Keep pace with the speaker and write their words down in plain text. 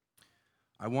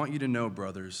I want you to know,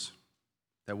 brothers,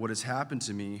 that what has happened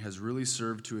to me has really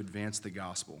served to advance the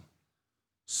gospel,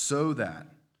 so that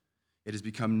it has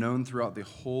become known throughout the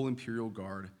whole imperial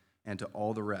guard and to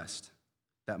all the rest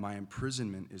that my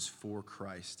imprisonment is for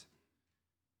Christ.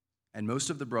 And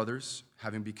most of the brothers,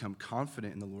 having become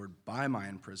confident in the Lord by my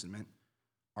imprisonment,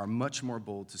 are much more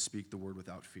bold to speak the word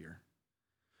without fear.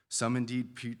 Some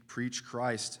indeed preach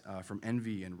Christ from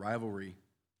envy and rivalry,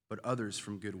 but others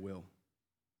from goodwill.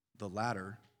 The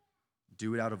latter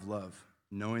do it out of love,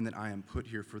 knowing that I am put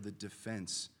here for the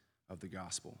defense of the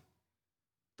gospel.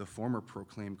 The former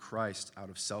proclaim Christ out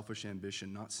of selfish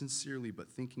ambition, not sincerely, but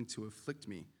thinking to afflict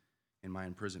me in my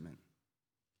imprisonment.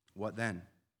 What then?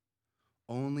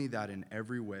 Only that in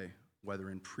every way,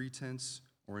 whether in pretense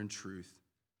or in truth,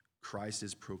 Christ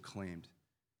is proclaimed,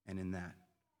 and in that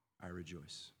I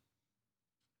rejoice.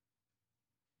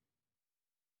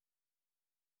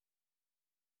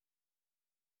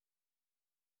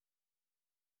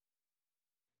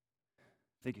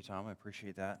 Thank you, Tom. I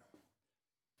appreciate that.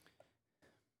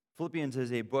 Philippians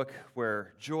is a book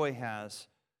where joy has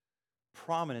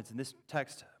prominence, and this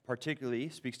text particularly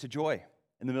speaks to joy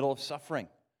in the middle of suffering.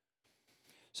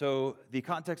 So the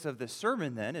context of this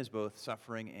sermon then is both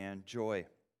suffering and joy.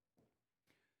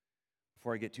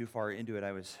 Before I get too far into it,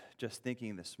 I was just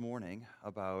thinking this morning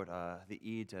about the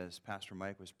Eids as Pastor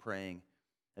Mike was praying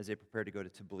as they prepare to go to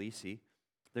Tbilisi.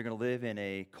 They're going to live in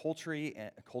a country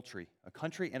and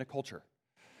a culture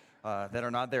that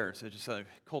are not theirs. So just a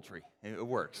country. It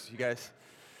works. You guys,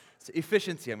 it's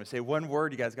efficiency. I'm going to say one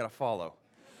word. You guys got to follow.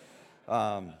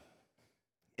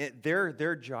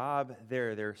 Their job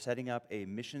there, they're setting up a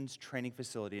missions training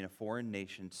facility in a foreign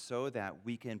nation so that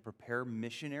we can prepare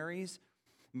missionaries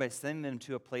by sending them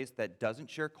to a place that doesn't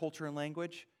share culture and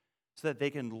language so that they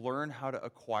can learn how to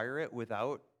acquire it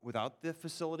without the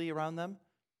facility around them,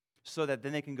 so that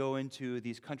then they can go into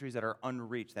these countries that are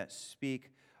unreached, that speak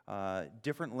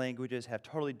different languages, have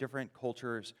totally different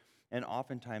cultures, and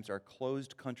oftentimes are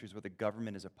closed countries where the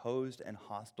government is opposed and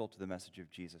hostile to the message of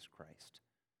Jesus Christ.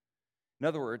 In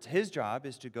other words, his job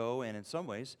is to go and in some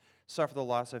ways suffer the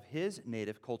loss of his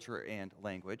native culture and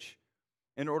language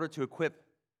in order to equip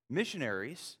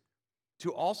missionaries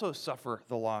to also suffer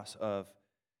the loss of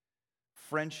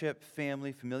friendship,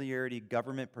 family, familiarity,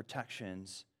 government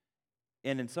protections,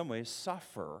 and in some ways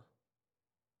suffer.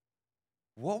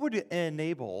 What would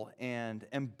enable and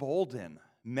embolden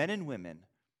men and women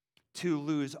to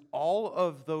lose all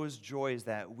of those joys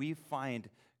that we find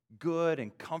good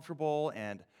and comfortable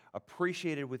and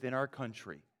appreciated within our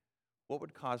country? What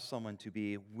would cause someone to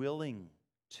be willing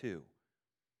to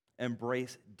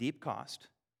embrace deep cost,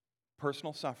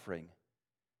 personal suffering,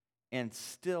 and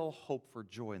still hope for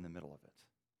joy in the middle of it?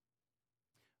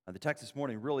 The text this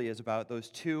morning really is about those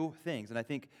two things, and I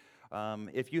think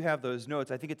if you have those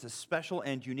notes, I think it's a special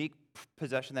and unique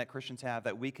possession that Christians have,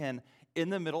 that we can, in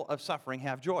the middle of suffering,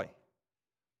 have joy.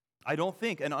 I don't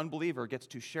think an unbeliever gets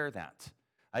to share that.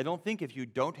 I don't think if you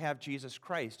don't have Jesus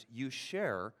Christ, you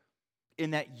share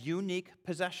in that unique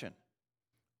possession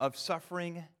of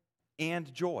suffering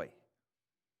and joy.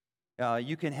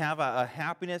 You can have a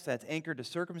happiness that's anchored to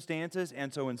circumstances,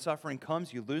 and so when suffering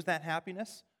comes, you lose that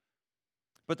happiness.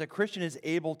 But the Christian is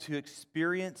able to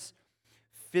experience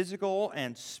physical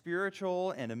and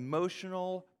spiritual and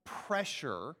emotional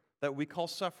pressure that we call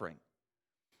suffering.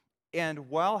 And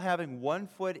while having one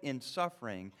foot in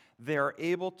suffering, they are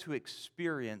able to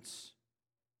experience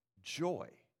joy.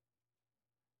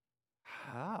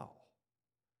 How?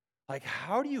 Like,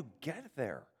 how do you get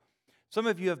there? Some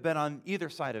of you have been on either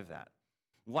side of that.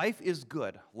 Life is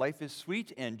good, life is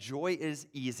sweet, and joy is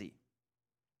easy.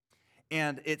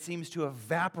 And it seems to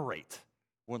evaporate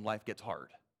when life gets hard.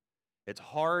 It's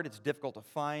hard, it's difficult to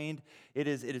find. It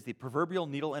is the proverbial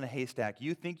needle in a haystack.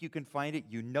 You think you can find it,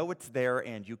 you know it's there,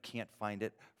 and you can't find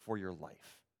it for your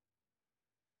life.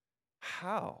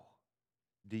 How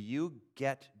do you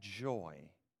get joy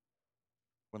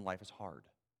when life is hard?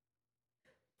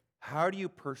 How do you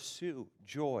pursue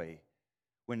joy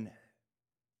when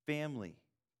family,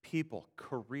 people,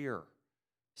 career,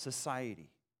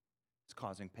 society is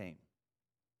causing pain?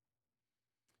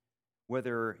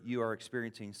 Whether you are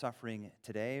experiencing suffering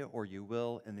today or you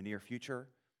will in the near future,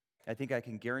 I think I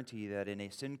can guarantee that in a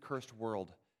sin-cursed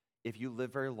world, if you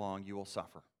live very long, you will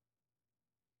suffer.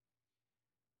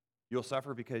 You'll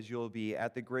suffer because you'll be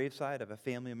at the graveside of a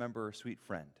family member or sweet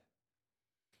friend.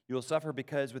 You'll suffer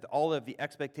because with all of the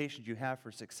expectations you have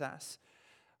for success,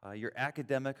 your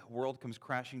academic world comes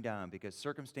crashing down because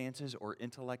circumstances or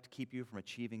intellect keep you from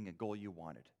achieving a goal you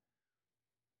wanted.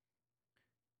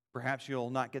 Perhaps you'll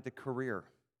not get the career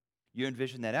You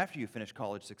envision that after you finish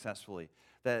college successfully,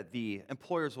 that the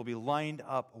employers will be lined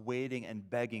up waiting and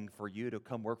begging for you to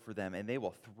come work for them, and they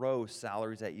will throw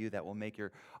salaries at you that will make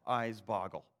your eyes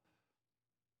boggle.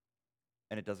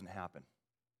 And it doesn't happen.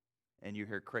 And you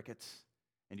hear crickets,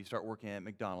 and you start working at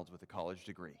McDonald's with a college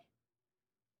degree.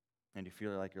 And you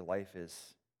feel like your life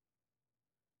is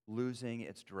losing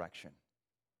its direction.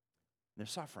 And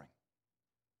there's suffering.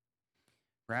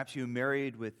 Perhaps you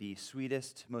married with the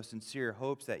sweetest, most sincere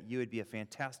hopes that you would be a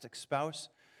fantastic spouse.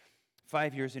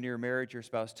 5 years into your marriage, your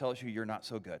spouse tells you you're not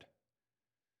so good.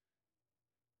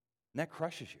 And that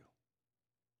crushes you.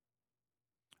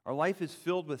 Our life is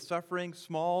filled with suffering,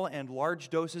 small and large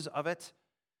doses of it.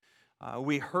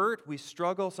 We hurt, we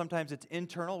struggle. Sometimes it's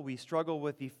internal. We struggle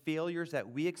with the failures that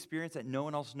we experience that no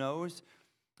one else knows.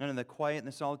 And in the quiet and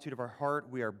the solitude of our heart,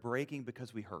 we are breaking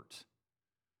because we hurt.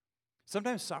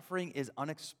 Sometimes suffering is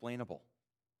unexplainable.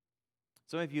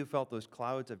 Some of you felt those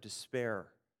clouds of despair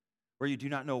where you do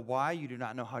not know why, you do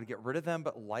not know how to get rid of them,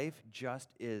 but life just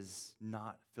is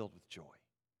not filled with joy.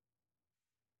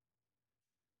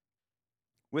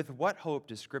 With what hope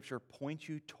does Scripture point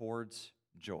you towards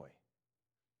joy?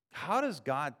 How does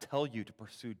God tell you to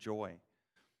pursue joy?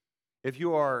 If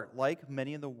you are like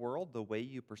many in the world, the way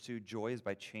you pursue joy is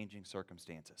by changing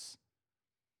circumstances.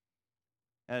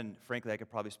 And frankly, I could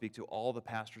probably speak to all the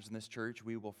pastors in this church.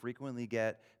 We will frequently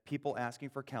get people asking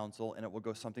for counsel, and it will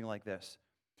go something like this.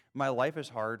 My life is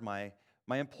hard. My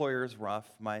employer is rough.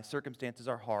 My circumstances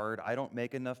are hard. I don't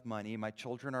make enough money. My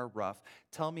children are rough.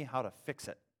 Tell me how to fix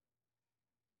it.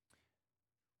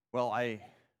 Well, I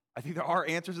think there are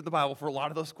answers in the Bible for a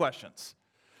lot of those questions.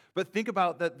 But think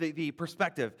about the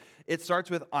perspective. It starts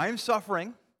with, I'm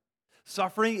suffering.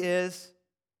 Suffering is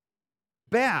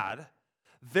bad.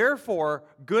 Therefore,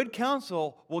 good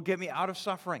counsel will get me out of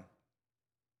suffering.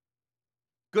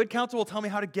 Good counsel will tell me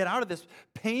how to get out of this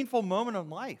painful moment in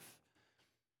life.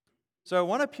 So I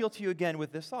want to appeal to you again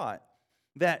with this thought,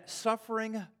 that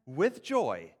suffering with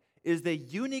joy is the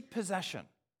unique possession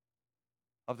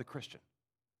of the Christian.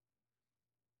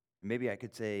 Maybe I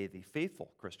could say the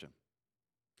faithful Christian.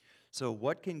 So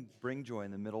what can bring joy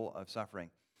in the middle of suffering?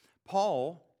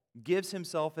 Paul gives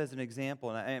himself as an example,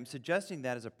 and I am suggesting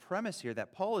that as a premise here,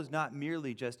 that Paul is not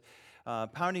merely just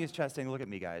pounding his chest saying, look at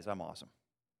me, guys, I'm awesome.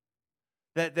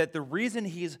 That the reason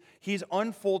he's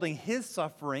unfolding his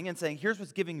suffering and saying, here's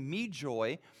what's giving me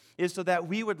joy, is so that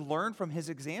we would learn from his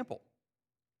example.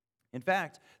 In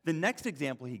fact, the next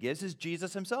example he gives is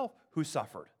Jesus himself, who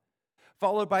suffered,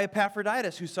 followed by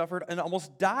Epaphroditus, who suffered and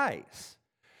almost dies.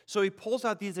 So he pulls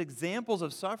out these examples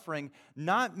of suffering,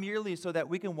 not merely so that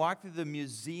we can walk through the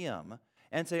museum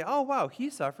and say, oh, wow, he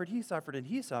suffered, and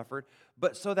he suffered,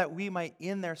 but so that we might,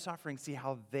 in their suffering, see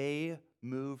how they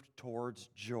moved towards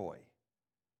joy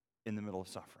in the middle of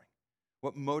suffering.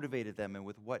 What motivated them and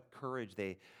with what courage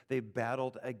they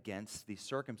battled against the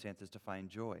circumstances to find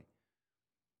joy.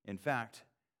 In fact,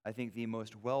 I think the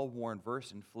most well-worn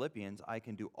verse in Philippians, I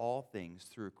can do all things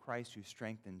through Christ who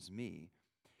strengthens me,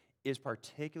 is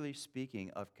particularly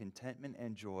speaking of contentment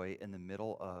and joy in the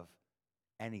middle of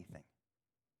anything.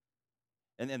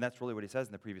 And that's really what he says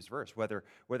in the previous verse. Whether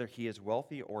he is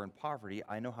wealthy or in poverty,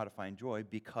 I know how to find joy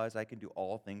because I can do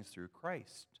all things through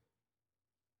Christ.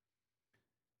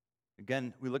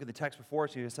 Again, we look at the text before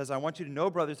us, and it says, I want you to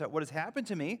know, brothers, that what has happened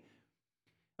to me,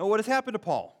 and what has happened to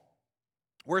Paul.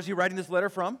 Where is he writing this letter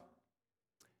from?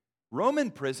 Roman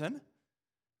prison.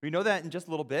 We know that in just a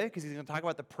little bit because he's going to talk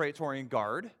about the Praetorian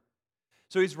Guard.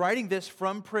 So he's writing this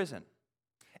from prison.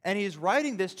 And he's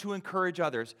writing this to encourage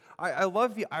others. I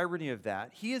love the irony of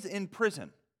that. He is in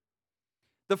prison.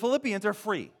 The Philippians are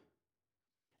free.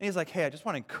 And he's like, hey, I just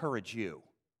want to encourage you.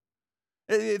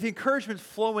 The encouragement's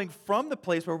flowing from the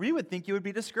place where we would think you would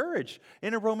be discouraged,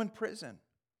 in a Roman prison.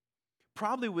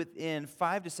 Probably within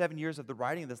 5 to 7 years of the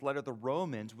writing of this letter, the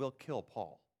Romans will kill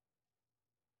Paul.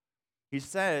 He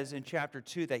says in chapter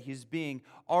 2 that he's being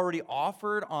already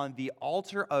offered on the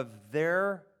altar of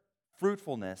their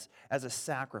fruitfulness as a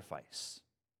sacrifice.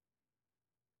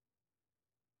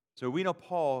 So we know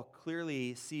Paul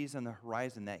clearly sees on the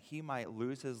horizon that he might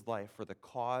lose his life for the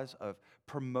cause of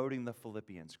promoting the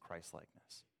Philippians'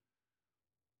 Christ-likeness.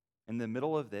 In the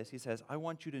middle of this, he says, I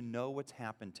want you to know what's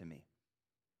happened to me.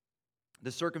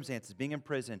 The circumstances, being in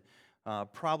prison,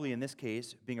 probably in this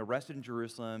case, being arrested in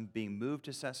Jerusalem, being moved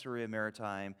to Caesarea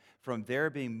Maritime, from there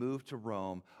being moved to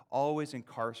Rome, always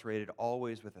incarcerated,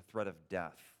 always with a threat of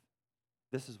death.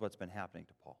 This is what's been happening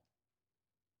to Paul,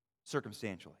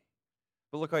 circumstantially.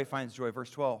 But look how he finds joy. Verse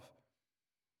 12.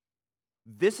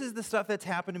 This is the stuff that's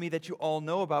happened to me that you all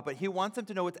know about, but he wants them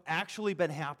to know what's actually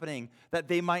been happening that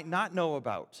they might not know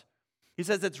about. He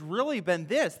says it's really been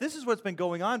this. This is what's been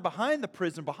going on behind the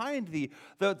prison, behind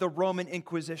the Roman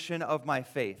Inquisition of my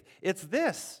faith. It's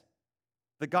this.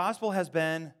 The gospel has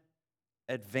been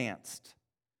advanced.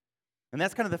 And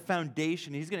that's kind of the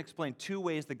foundation. He's going to explain two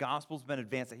ways the gospel's been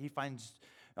advanced that he finds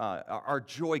are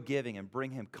joy-giving and bring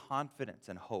him confidence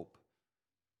and hope.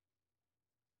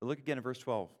 But look again at verse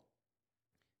 12.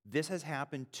 This has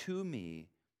happened to me,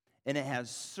 and it has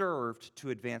served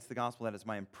to advance the gospel. That is,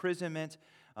 my imprisonment,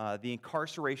 the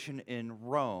incarceration in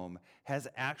Rome, has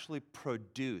actually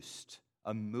produced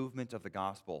a movement of the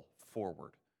gospel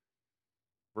forward.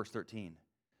 Verse 13.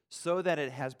 So that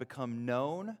it has become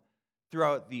known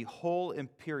throughout the whole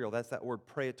imperial, that's that word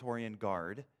praetorian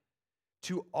guard,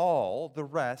 to all the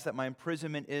rest that my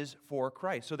imprisonment is for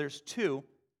Christ. So there's two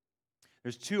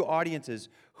audiences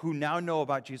who now know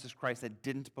about Jesus Christ that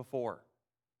didn't before.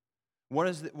 One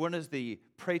is the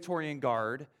praetorian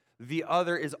guard, the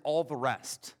other is all the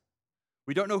rest.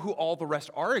 We don't know who all the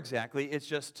rest are exactly, it's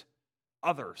just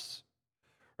others.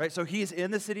 Right? So he's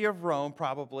in the city of Rome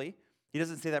probably. He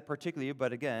doesn't say that particularly,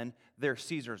 but again, they're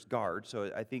Caesar's guard,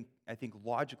 so I think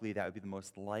logically that would be the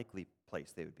most likely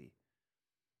place they would be.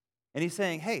 And he's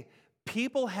saying, hey,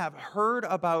 people have heard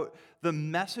about the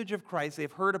message of Christ.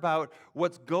 They've heard about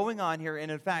what's going on here,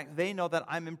 and in fact, they know that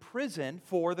I'm in prison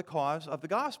for the cause of the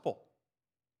gospel.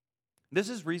 This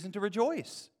is reason to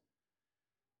rejoice.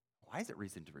 Why is it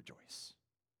reason to rejoice?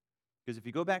 Because if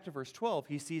you go back to verse 12,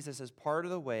 he sees this as part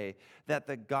of the way that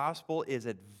the gospel is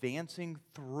advancing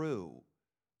through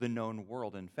the known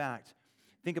world. In fact,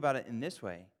 think about it in this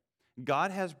way.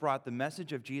 God has brought the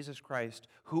message of Jesus Christ,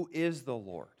 who is the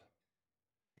Lord,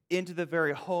 into the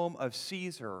very home of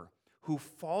Caesar, who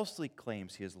falsely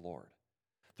claims he is Lord.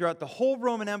 Throughout the whole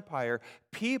Roman Empire,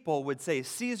 people would say,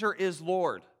 Caesar is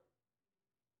Lord.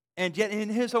 And yet in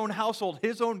his own household,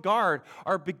 his own guard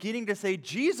are beginning to say,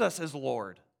 Jesus is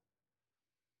Lord.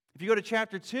 If you go to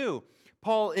chapter 2,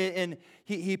 Paul,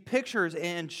 he pictures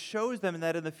and shows them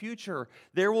that in the future,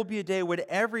 there will be a day when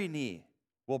every knee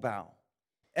will bow,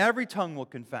 every tongue will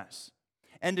confess,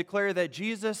 and declare that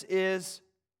Jesus is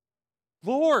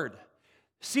Lord.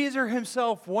 Caesar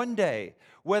himself one day,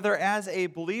 whether as a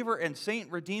believer and saint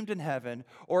redeemed in heaven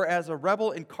or as a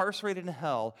rebel incarcerated in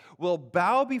hell, will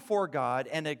bow before God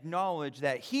and acknowledge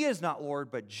that he is not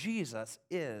Lord, but Jesus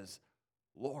is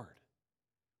Lord.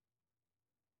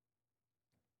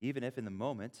 Even if in the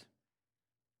moment,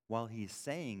 while he's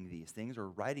saying these things or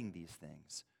writing these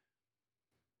things,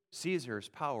 Caesar's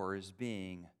power is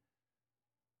being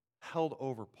held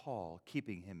over Paul,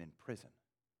 keeping him in prison.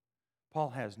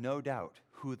 Paul has no doubt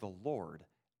who the Lord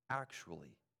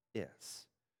actually is.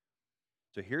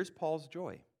 So here's Paul's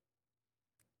joy.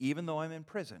 Even though I'm in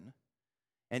prison,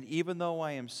 and even though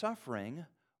I am suffering,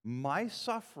 my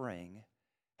suffering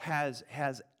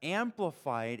has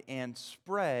amplified and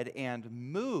spread and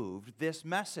moved this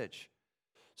message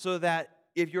so that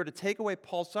if you were to take away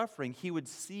Paul's suffering, he would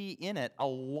see in it a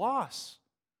loss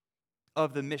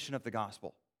of the mission of the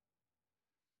gospel.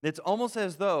 It's almost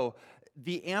as though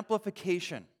the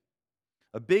amplification,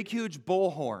 a big, huge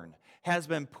bullhorn, has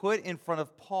been put in front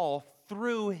of Paul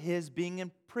through his being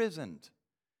imprisoned.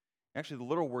 Actually, the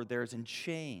literal word there is in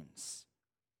chains.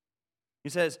 He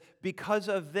says, because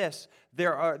of this,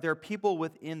 there are people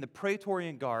within the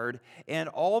Praetorian Guard and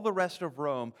all the rest of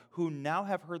Rome who now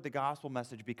have heard the gospel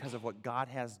message because of what God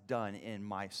has done in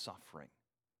my suffering.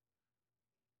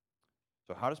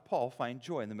 So how does Paul find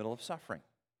joy in the middle of suffering?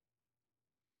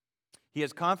 He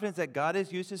has confidence that God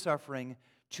has used his suffering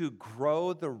to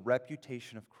grow the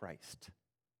reputation of Christ.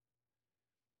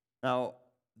 Now,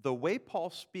 the way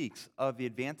Paul speaks of the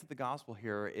advance of the gospel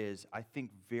here is, I think,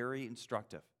 very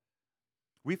instructive.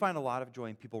 We find a lot of joy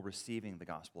in people receiving the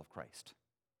gospel of Christ.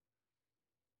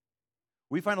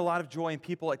 We find a lot of joy in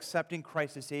people accepting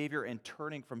Christ as Savior and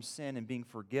turning from sin and being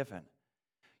forgiven.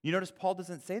 You notice Paul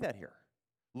doesn't say that here.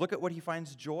 Look at what he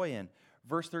finds joy in.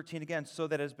 Verse 13 again, so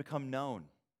that it has become known.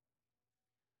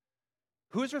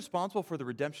 Who is responsible for the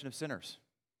redemption of sinners?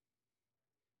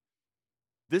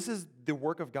 This is the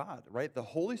work of God, right? The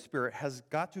Holy Spirit has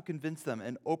got to convince them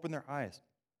and open their eyes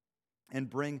and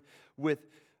bring with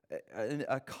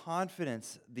a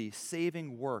confidence the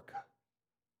saving work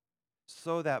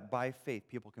so that by faith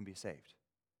people can be saved.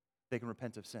 They can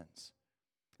repent of sins.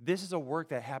 This is a work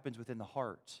that happens within the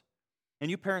heart.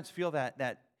 And you parents feel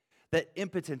that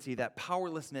impotency, that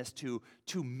powerlessness to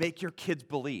make your kids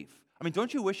believe. I mean,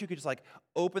 don't you wish you could just like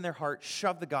open their heart,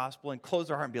 shove the gospel, and close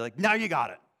their heart and be like, now you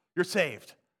got it. You're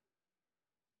saved.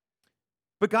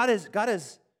 But God has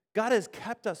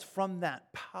kept us from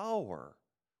that power.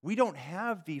 We don't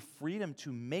have the freedom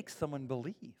to make someone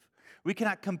believe. We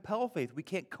cannot compel faith. We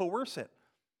can't coerce it.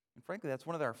 And frankly, that's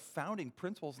one of our founding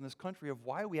principles in this country of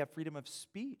why we have freedom of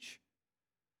speech,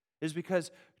 is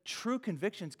because true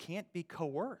convictions can't be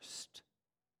coerced.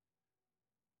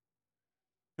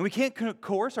 And we can't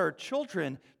coerce our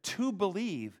children to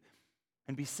believe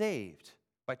and be saved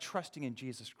by trusting in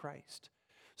Jesus Christ.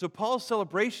 So Paul's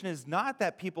celebration is not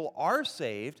that people are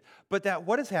saved, but that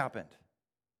what has happened?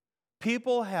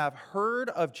 People have heard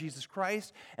of Jesus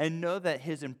Christ and know that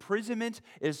his imprisonment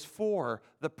is for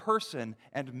the person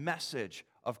and message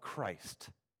of Christ.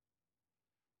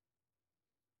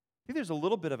 I think there's a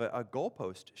little bit of a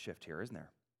goalpost shift here, isn't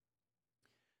there?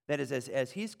 That is,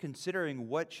 as he's considering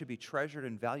what should be treasured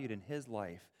and valued in his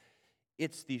life,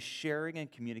 it's the sharing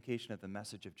and communication of the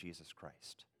message of Jesus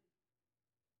Christ.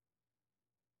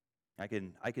 I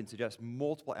can suggest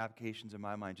multiple applications in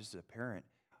my mind just as a parent.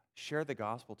 Share the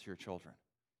gospel to your children.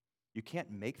 You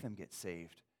can't make them get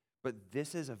saved, but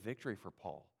this is a victory for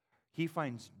Paul. He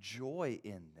finds joy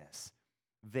in this.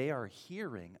 They are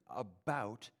hearing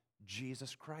about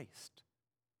Jesus Christ.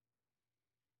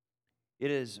 It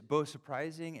is both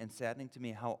surprising and saddening to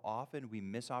me how often we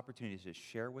miss opportunities to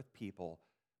share with people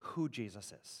who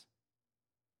Jesus is.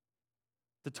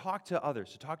 To talk to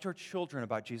others, to talk to our children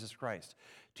about Jesus Christ,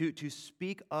 to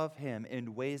speak of him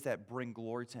in ways that bring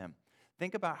glory to him.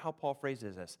 Think about how Paul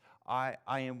phrases this. I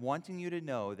am wanting you to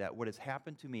know that what has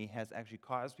happened to me has actually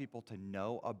caused people to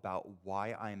know about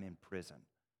why I'm in prison.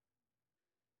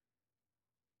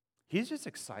 He's just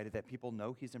excited that people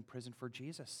know he's in prison for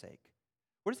Jesus' sake.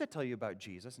 What does that tell you about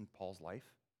Jesus and Paul's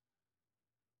life?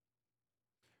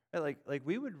 Like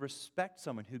we would respect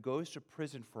someone who goes to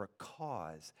prison for a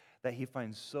cause that he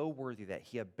finds so worthy that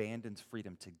he abandons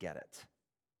freedom to get it.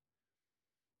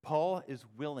 Paul is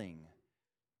willing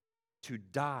to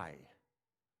die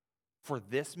for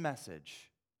this message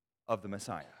of the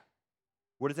Messiah.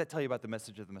 What does that tell you about the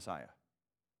message of the Messiah?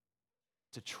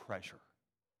 It's a treasure.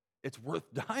 It's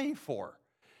worth dying for.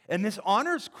 And this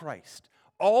honors Christ.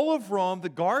 All of Rome, the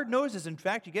guard knows this. In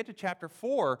fact, you get to chapter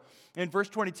 4, in verse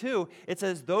 22, it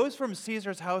says, "Those from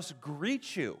Caesar's house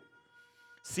greet you."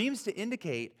 Seems to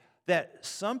indicate that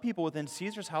some people within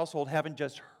Caesar's household haven't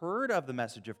just heard of the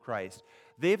message of Christ,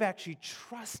 they've actually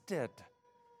trusted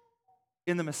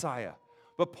in the Messiah.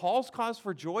 But Paul's cause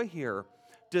for joy here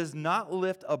does not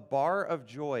lift a bar of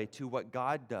joy to what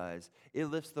God does. It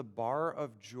lifts the bar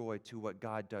of joy to what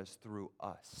God does through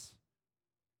us.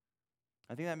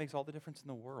 I think that makes all the difference in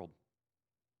the world.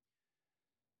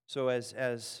 So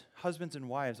as husbands and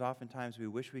wives, oftentimes we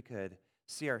wish we could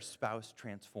see our spouse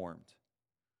transformed.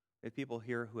 We have people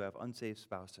here who have unsaved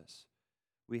spouses.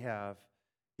 We have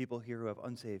people here who have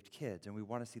unsaved kids, and we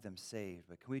want to see them saved.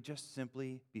 But can we just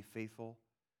simply be faithful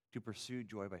to pursue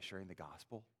joy by sharing the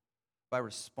gospel? By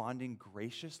responding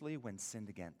graciously when sinned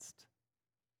against?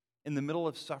 In the middle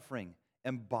of suffering,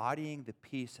 embodying the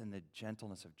peace and the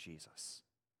gentleness of Jesus.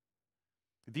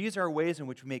 These are ways in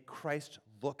which we make Christ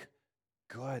look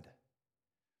good.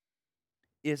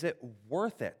 Is it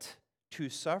worth it to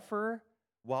suffer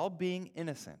while being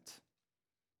innocent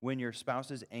when your spouse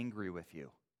is angry with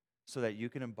you so that you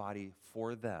can embody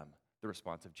for them the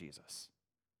response of Jesus?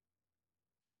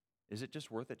 Is it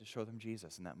just worth it to show them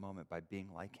Jesus in that moment by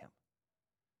being like him?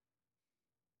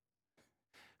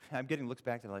 I'm getting looks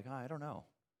back to like, I don't know.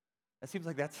 That seems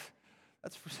like that's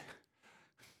for,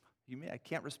 you mean I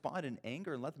can't respond in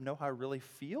anger and let them know how I really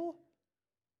feel?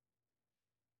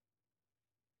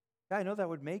 Yeah, I know that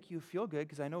would make you feel good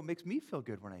because I know it makes me feel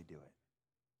good when I do it.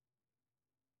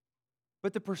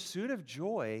 But the pursuit of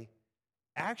joy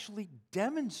actually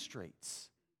demonstrates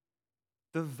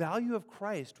the value of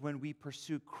Christ when we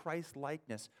pursue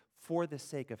Christ-likeness for the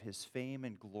sake of his fame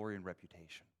and glory and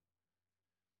reputation.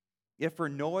 If for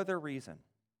no other reason,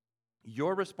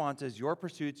 your responses, your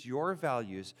pursuits, your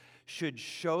values should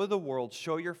show the world,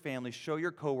 show your family, show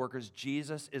your coworkers,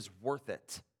 Jesus is worth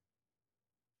it.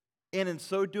 And in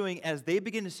so doing, as they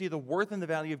begin to see the worth and the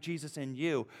value of Jesus in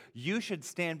you, you should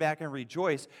stand back and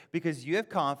rejoice because you have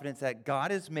confidence that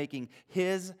God is making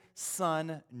his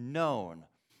Son known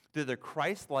through the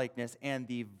Christ-likeness and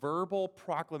the verbal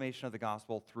proclamation of the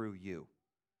gospel through you.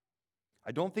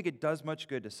 I don't think it does much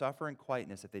good to suffer in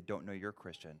quietness if they don't know you're a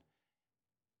Christian.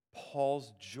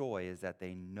 Paul's joy is that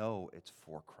they know it's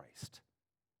for Christ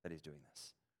that he's doing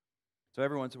this. So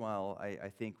every once in a while, I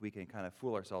think we can kind of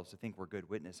fool ourselves to think we're good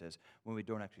witnesses when we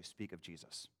don't actually speak of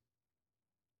Jesus.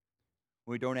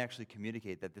 When we don't actually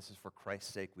communicate that this is for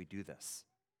Christ's sake we do this.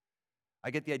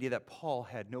 I get the idea that Paul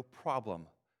had no problem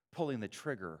pulling the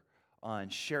trigger on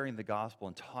sharing the gospel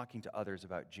and talking to others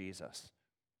about Jesus.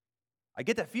 I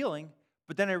get that feeling,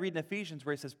 But then I read in Ephesians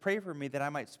where he says, pray for me that I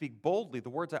might speak boldly the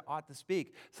words I ought to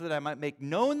speak, so that I might make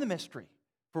known the mystery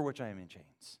for which I am in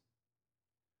chains.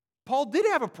 Paul did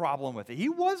have a problem with it. He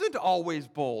wasn't always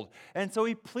bold. And so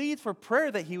he pleads for prayer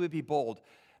that he would be bold.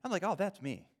 I'm like, oh, that's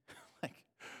me. Like,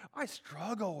 I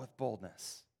struggle with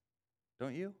boldness.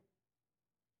 Don't you?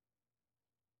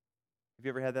 Have you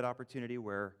ever had that opportunity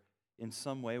where in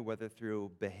some way, whether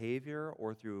through behavior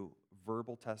or through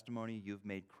verbal testimony, you've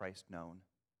made Christ known?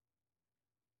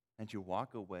 And you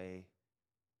walk away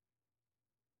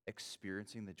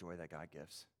experiencing the joy that God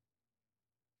gives.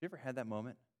 Have you ever had that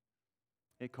moment?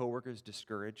 Any coworkers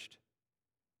discouraged?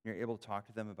 You're able to talk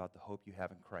to them about the hope you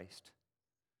have in Christ.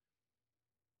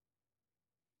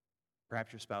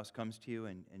 Perhaps your spouse comes to you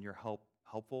and you're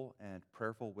helpful and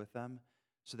prayerful with them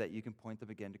so that you can point them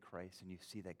again to Christ and you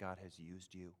see that God has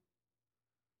used you.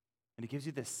 And it gives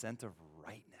you this sense of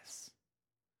rightness.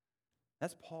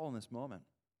 That's Paul in this moment.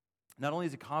 Not only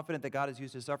is he confident that God has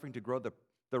used his suffering to grow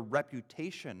the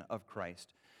reputation of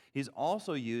Christ, he's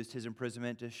also used his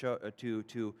imprisonment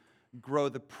to grow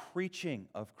the preaching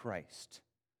of Christ.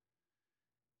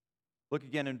 Look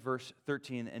again in verse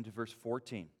 13 and to verse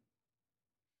 14.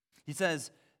 He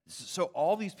says, so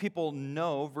all these people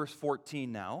know, verse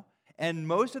 14 now, and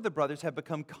most of the brothers have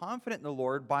become confident in the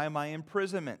Lord by my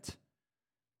imprisonment,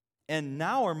 and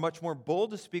now are much more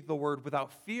bold to speak the word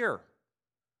without fear.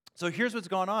 So here's what's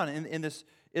going on in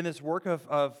this work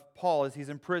of Paul as he's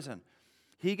in prison.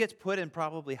 He gets put in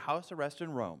probably house arrest in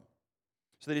Rome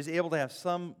so that he's able to have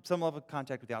some level of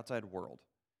contact with the outside world.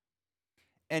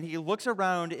 And he looks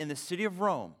around in the city of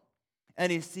Rome, and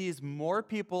he sees more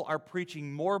people are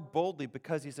preaching more boldly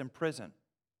because he's in prison.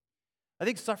 I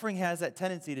think suffering has that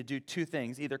tendency to do two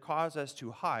things, either cause us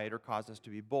to hide or cause us to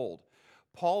be bold.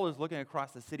 Paul is looking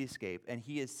across the cityscape, and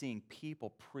he is seeing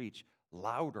people preach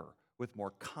louder with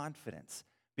more confidence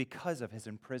because of his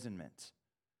imprisonment.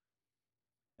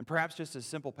 And perhaps just a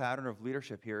simple pattern of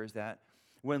leadership here is that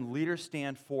when leaders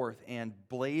stand forth and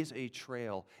blaze a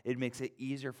trail, it makes it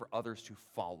easier for others to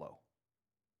follow.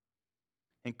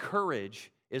 And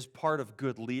courage is part of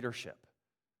good leadership.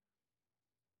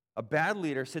 A bad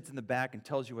leader sits in the back and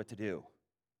tells you what to do.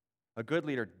 A good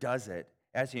leader does it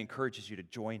as he encourages you to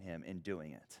join him in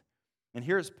doing it. And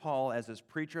here's Paul as this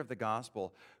preacher of the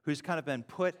gospel who's kind of been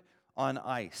put on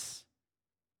ice.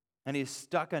 And he's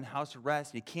stuck on house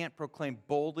arrest. And he can't proclaim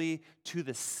boldly to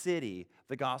the city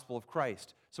the gospel of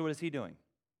Christ. So what is he doing?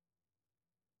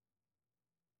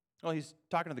 Well, he's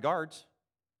talking to the guards.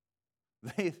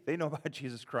 They know about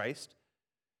Jesus Christ.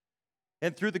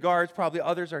 And through the guards, probably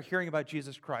others are hearing about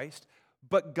Jesus Christ.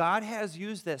 But God has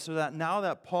used this so that now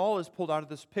that Paul is pulled out of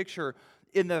this picture,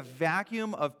 in the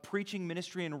vacuum of preaching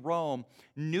ministry in Rome,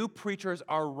 new preachers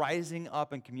are rising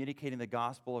up and communicating the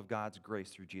gospel of God's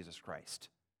grace through Jesus Christ.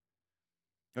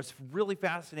 It's really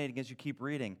fascinating as you keep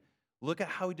reading. Look at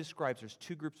how he describes there's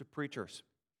two groups of preachers.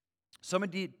 Some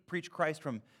indeed preach Christ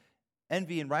from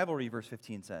envy and rivalry, verse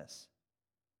 15 says.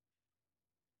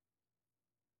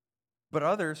 But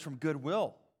others from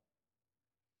goodwill.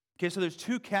 Okay, so there's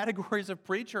two categories of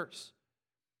preachers.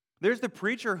 There's the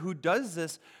preacher who does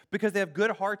this because they have good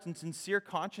hearts and sincere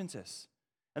consciences.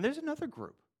 And there's another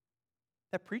group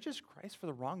that preaches Christ for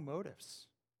the wrong motives.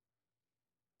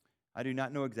 I do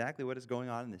not know exactly what is going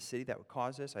on in the city that would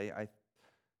cause this. I'm going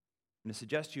to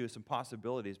suggest to you some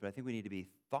possibilities, but I think we need to be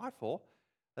thoughtful.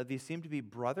 These seem to be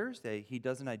brothers. He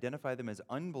doesn't identify them as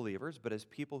unbelievers, but as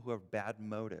people who have bad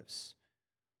motives.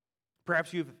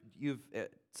 Perhaps you've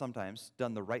sometimes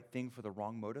done the right thing for the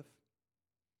wrong motive.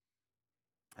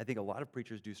 I think a lot of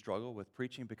preachers do struggle with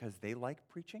preaching because they like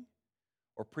preaching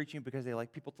or preaching because they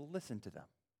like people to listen to them.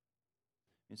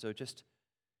 And so just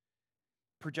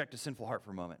project a sinful heart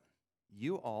for a moment.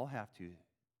 You all have to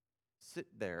sit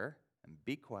there and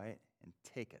be quiet and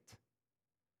take it.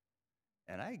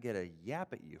 And I get a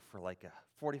yap at you for like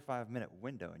a 45-minute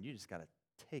window, and you just got to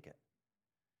take it.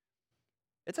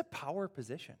 It's a power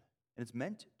position, and it's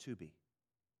meant to be.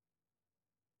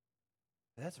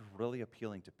 That's really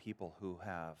appealing to people who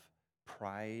have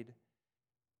pride.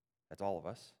 That's all of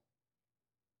us.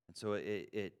 And so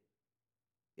it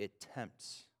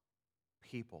tempts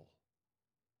people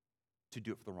to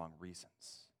do it for the wrong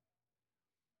reasons.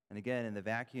 And again, in the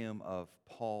vacuum of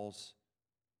Paul's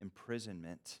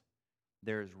imprisonment,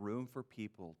 there is room for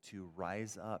people to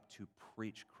rise up to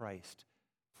preach Christ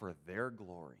for their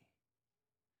glory,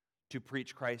 to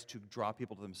preach Christ to draw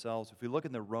people to themselves. If we look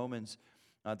in the Romans,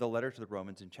 the letter to the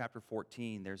Romans in chapter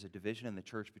 14, there's a division in the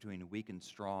church between weak and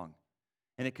strong.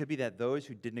 And it could be that those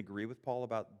who didn't agree with Paul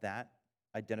about that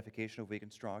identification of weak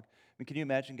and strong. I mean, can you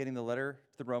imagine getting the letter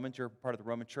to the Romans? You're part of the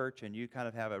Roman church, and you kind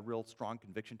of have a real strong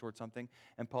conviction towards something,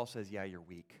 and Paul says, yeah, you're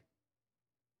weak.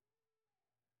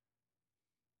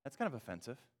 That's kind of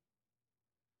offensive.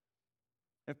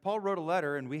 If Paul wrote a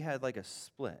letter and we had like a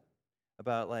split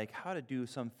about like how to do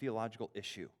some theological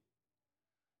issue,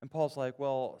 and Paul's like,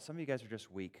 well, some of you guys are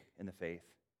just weak in the faith.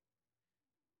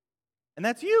 And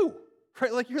that's you,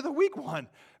 right? Like, you're the weak one.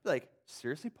 Like,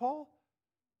 seriously, Paul?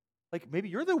 Like, maybe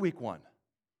you're the weak one.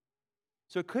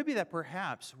 So it could be that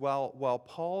perhaps while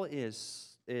Paul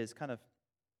is kind of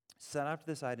set off to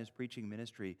the side in his preaching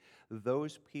ministry,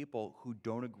 those people who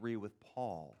don't agree with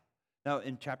Paul. Now,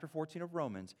 in chapter 14 of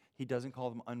Romans, he doesn't call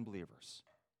them unbelievers.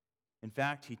 In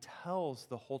fact, he tells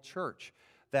the whole church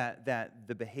that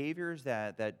the behaviors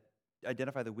that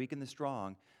identify the weak and the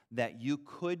strong, that you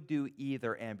could do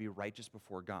either and be righteous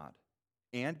before God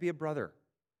and be a brother,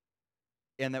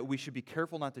 and that we should be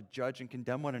careful not to judge and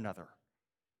condemn one another.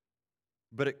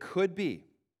 But it could be,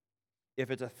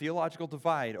 if it's a theological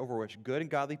divide over which good and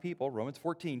godly people, Romans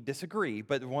 14, disagree,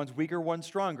 but one's weaker, one's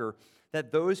stronger,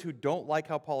 that those who don't like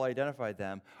how Paul identified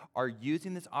them are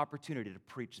using this opportunity to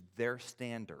preach their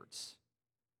standards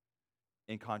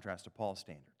in contrast to Paul's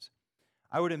standards.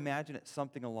 I would imagine it's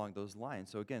something along those lines.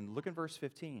 So again, look in verse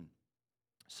 15.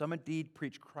 Some indeed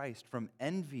preach Christ from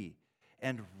envy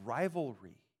and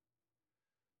rivalry.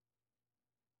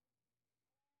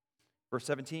 Verse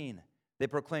 17, they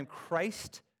proclaim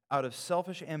Christ out of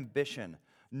selfish ambition,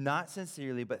 not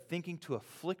sincerely, but thinking to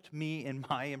afflict me in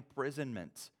my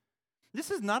imprisonment. This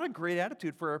is not a great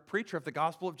attitude for a preacher of the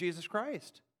gospel of Jesus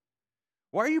Christ.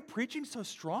 Why are you preaching so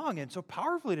strong and so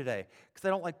powerfully today? Because I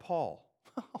don't like Paul.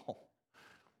 Oh,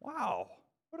 wow.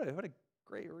 What a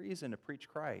great reason to preach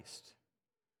Christ.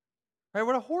 Right?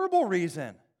 What a horrible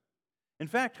reason. In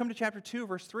fact, come to chapter 2,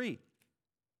 verse 3.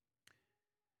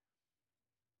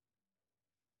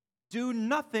 Do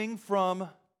nothing from...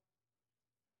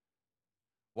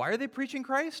 Why are they preaching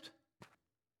Christ?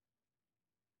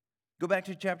 Go back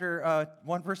to chapter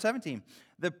 1, verse 17.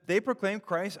 They proclaim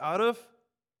Christ out of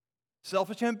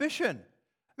selfish ambition.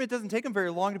 I mean, it doesn't take them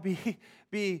very long to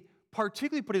be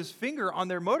particularly put his finger on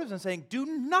their motives and saying, do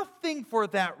nothing for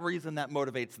that reason that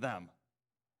motivates them.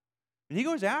 And he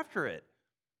goes after it.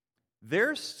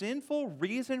 Their sinful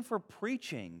reason for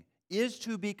preaching is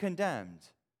to be condemned.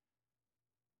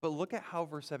 But look at how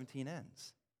verse 17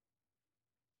 ends.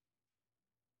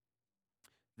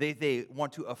 They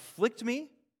want to afflict me.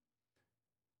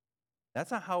 That's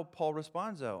not how Paul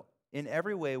responds, though. In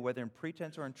every way, whether in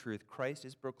pretense or in truth, Christ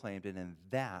is proclaimed, and in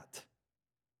that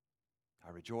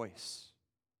I rejoice.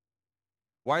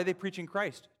 Why are they preaching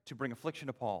Christ? To bring affliction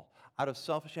to Paul. Out of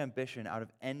selfish ambition, out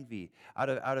of envy, out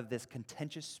of this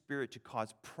contentious spirit to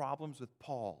cause problems with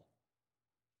Paul.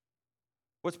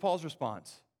 What's Paul's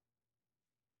response?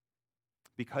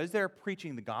 Because they're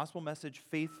preaching the gospel message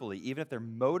faithfully, even if their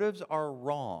motives are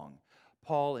wrong,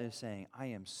 Paul is saying, I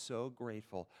am so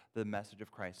grateful the message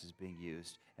of Christ is being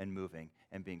used and moving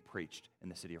and being preached in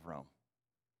the city of Rome.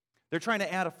 They're trying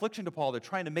to add affliction to Paul. They're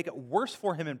trying to make it worse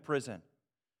for him in prison.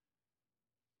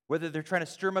 Whether they're trying to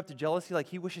stir him up to jealousy, like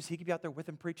he wishes he could be out there with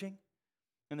him preaching.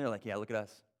 And they're like, yeah, look at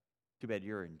us. Too bad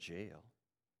you're in jail.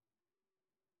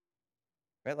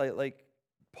 Right? Like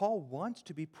Paul wants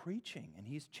to be preaching, and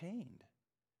he's chained.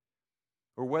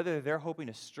 Or whether they're hoping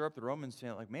to stir up the Romans,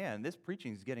 saying, like, man, this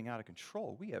preaching is getting out of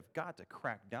control. We have got to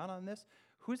crack down on this.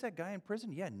 Who's that guy in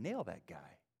prison? Yeah, nail that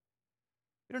guy.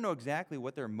 We don't know exactly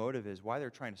what their motive is, why they're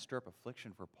trying to stir up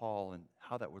affliction for Paul, and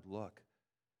how that would look.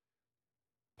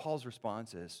 Paul's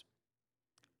response is,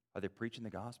 are they preaching the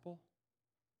gospel?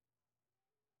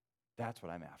 That's what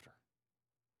I'm after.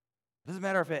 It doesn't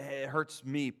matter if it hurts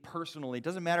me personally. It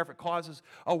doesn't matter if it causes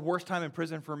a worse time in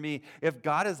prison for me. If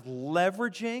God is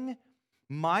leveraging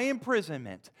my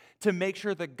imprisonment to make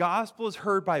sure the gospel is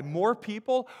heard by more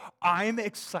people, I'm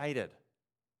excited.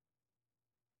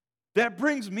 That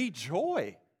brings me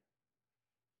joy.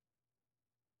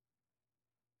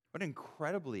 What an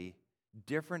incredibly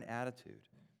different attitude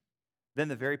than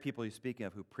the very people he's speaking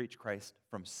of who preach Christ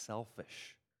from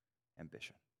selfish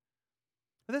ambition.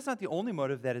 But that's not the only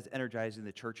motive that is energizing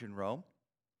the church in Rome.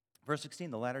 Verse 16,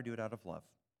 the latter do it out of love,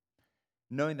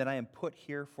 knowing that I am put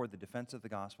here for the defense of the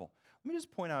gospel. Let me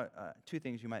just point out two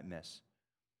things you might miss.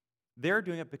 They're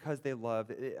doing it because they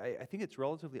love. I think it's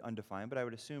relatively undefined, but I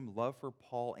would assume love for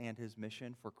Paul and his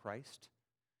mission for Christ.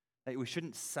 Like, we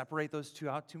shouldn't separate those two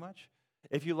out too much.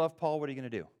 If you love Paul, what are you going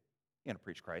to do? You're going to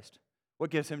preach Christ. What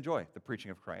gives him joy? The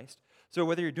preaching of Christ. So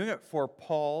whether you're doing it for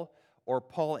Paul or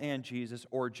Paul and Jesus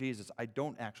or Jesus, I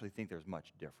don't actually think there's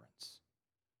much difference.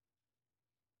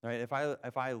 Right?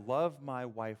 If I love my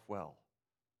wife well,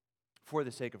 for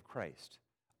the sake of Christ.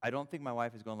 I don't think my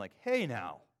wife is going like, hey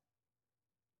now,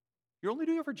 you're only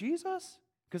doing it for Jesus?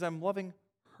 Because I'm loving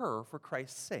her for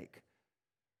Christ's sake.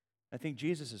 I think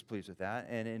Jesus is pleased with that,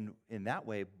 and in that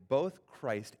way, both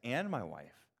Christ and my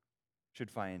wife should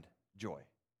find joy.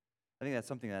 I think that's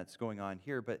something that's going on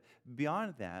here, but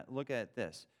beyond that, look at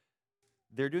this.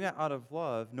 They're doing it out of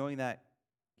love, knowing that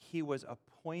he was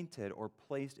appointed or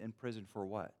placed in prison for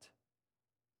what?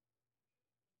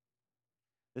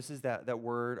 This is that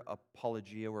word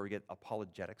apologia where we get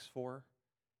apologetics for.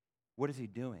 What is he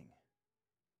doing?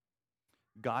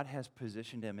 God has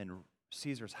positioned him in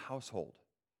Caesar's household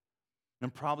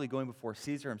and probably going before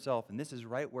Caesar himself. And this is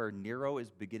right where Nero is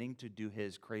beginning to do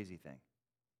his crazy thing.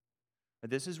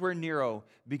 This is where Nero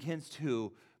begins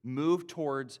to move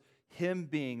towards him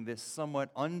being this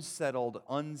somewhat unsettled,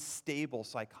 unstable,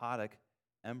 psychotic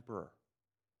emperor.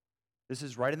 This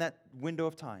is right in that window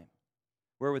of time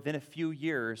where within a few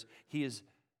years he is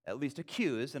at least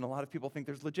accused, and a lot of people think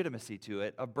there's legitimacy to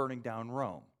it, of burning down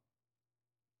Rome.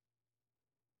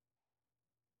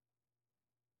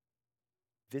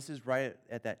 This is right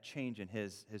at that change in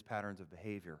his patterns of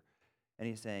behavior. And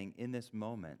he's saying, in this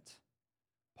moment,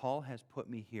 Paul has put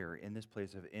me here in this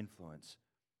place of influence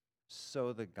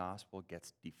so the gospel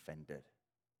gets defended.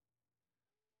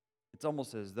 It's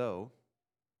almost as though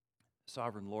the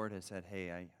sovereign Lord has said,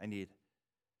 hey, I need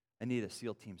a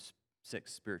SEAL Team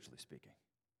 6, spiritually speaking.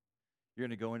 You're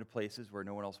going to go into places where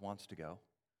no one else wants to go.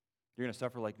 You're going to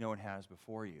suffer like no one has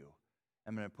before you.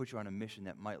 I'm going to put you on a mission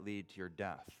that might lead to your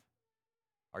death.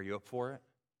 Are you up for it?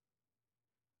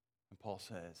 And Paul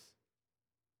says,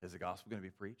 is the gospel going to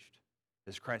be preached?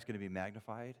 Is Christ going to be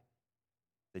magnified?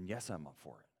 Then yes, I'm up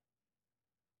for it.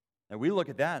 And we look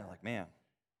at that and like, man,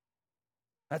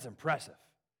 that's impressive.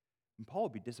 And Paul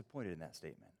would be disappointed in that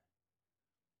statement.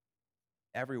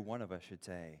 Every one of us should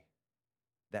say,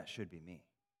 that should be me.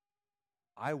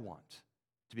 I want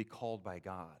to be called by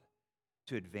God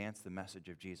to advance the message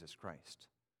of Jesus Christ.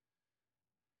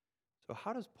 So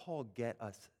how does Paul get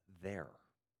us there?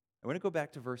 I want to go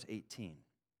back to verse 18.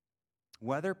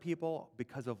 Whether people,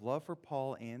 because of love for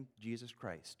Paul and Jesus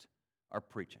Christ, are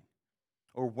preaching,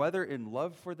 or whether in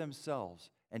love for themselves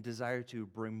and desire to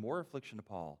bring more affliction to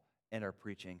Paul and are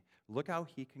preaching, look how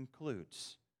he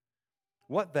concludes.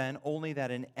 What then? Only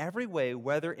that in every way,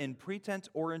 whether in pretense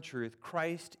or in truth,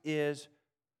 Christ is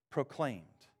proclaimed.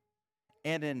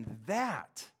 And in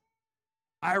that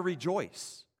I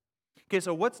rejoice. Okay,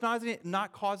 so what's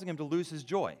not causing him to lose his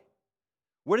joy?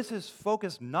 What is his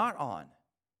focus not on?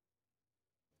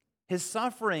 His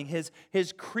suffering,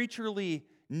 his creaturely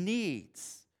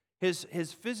needs,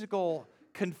 his physical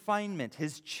confinement,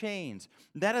 his chains.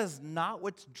 That is not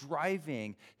what's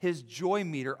driving his joy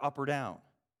meter up or down.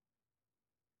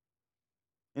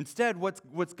 Instead,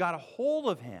 what's got a hold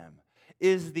of him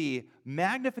is the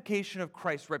magnification of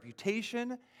Christ's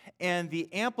reputation and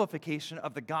the amplification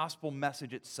of the gospel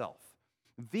message itself.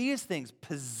 These things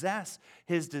possess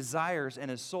his desires and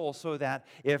his soul so that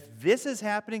if this is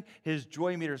happening, his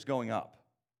joy meter is going up.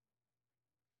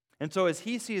 And so as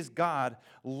he sees God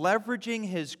leveraging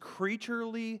his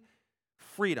creaturely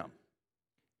freedom,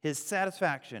 his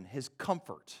satisfaction, his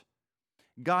comfort,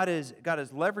 God is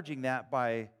leveraging that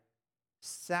by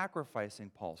sacrificing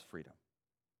Paul's freedom.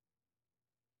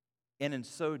 And in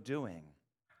so doing,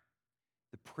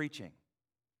 the preaching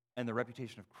and the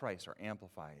reputation of Christ are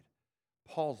amplified.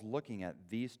 Paul's looking at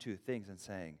these two things and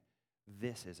saying,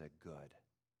 this is a good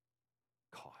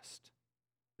cost.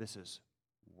 This is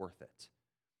worth it.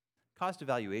 Cost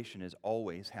evaluation is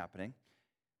always happening.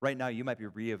 Right now, you might be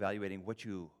reevaluating what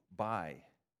you buy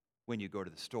when you go to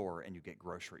the store and you get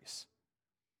groceries.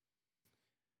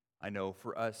 I know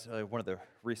for us, one of the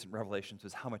recent revelations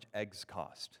was how much eggs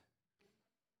cost.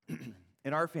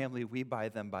 In our family, we buy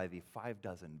them by the 5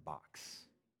 dozen box.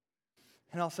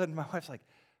 And all of a sudden, my wife's like,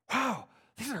 wow,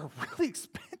 these are really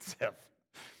expensive.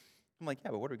 I'm like,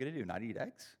 yeah, but what are we going to do, not eat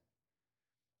eggs?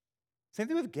 Same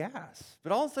thing with gas.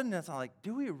 But all of a sudden, it's not like,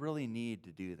 do we really need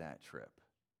to do that trip?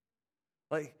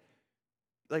 Like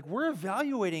we're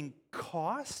evaluating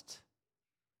cost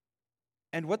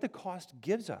and what the cost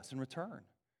gives us in return.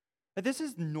 But this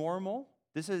is normal.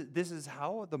 This is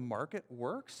how the market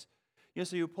works.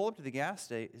 So you pull up to the gas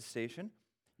station.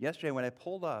 Yesterday, when I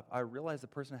pulled up, I realized the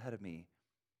person ahead of me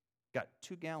got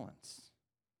 2 gallons.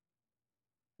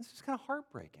 This is kind of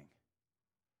heartbreaking.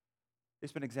 They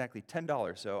spent exactly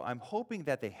 $10, so I'm hoping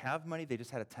that they have money, they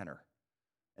just had a tenner,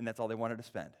 and that's all they wanted to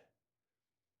spend.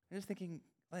 I'm just thinking,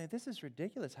 this is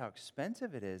ridiculous how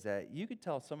expensive it is that you could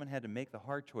tell someone had to make the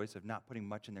hard choice of not putting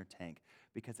much in their tank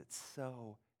because it's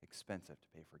so expensive to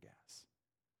pay for gas.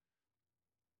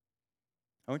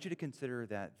 I want you to consider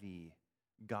that the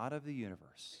God of the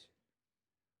universe,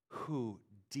 who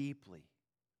deeply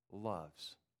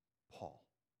loves Paul.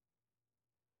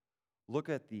 Look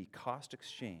at the cost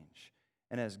exchange.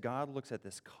 And as God looks at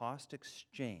this cost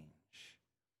exchange,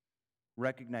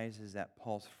 recognizes that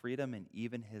Paul's freedom and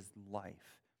even his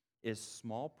life is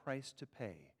small price to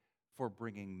pay for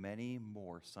bringing many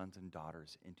more sons and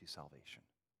daughters into salvation.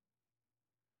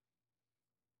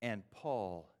 And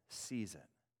Paul sees it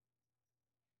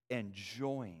and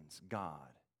joins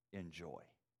God in joy.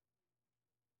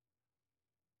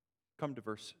 Come to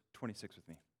verse 26 with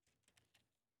me.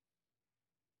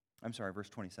 I'm sorry, verse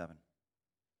 27.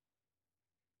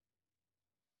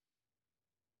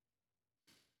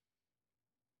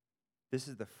 This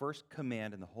is the first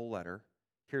command in the whole letter.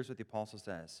 Here's what the apostle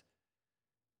says.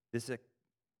 This is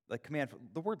a command.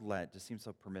 The word let just seems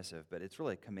so permissive, but it's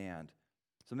really a command.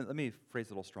 So let me phrase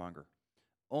it a little stronger.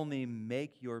 Only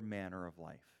make your manner of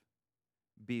life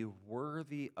be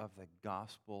worthy of the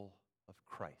gospel of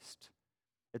Christ.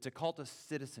 It's a call to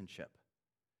citizenship.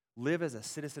 Live as a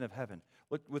citizen of heaven.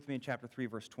 Look with me in chapter 3,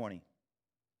 verse 20.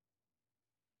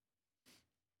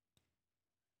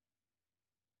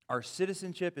 Our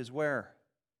citizenship is where?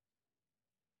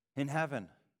 In heaven.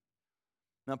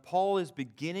 Now, Paul is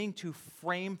beginning to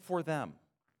frame for them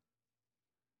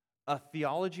a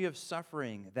theology of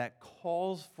suffering that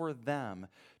calls for them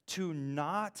to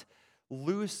not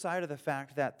lose sight of the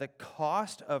fact that the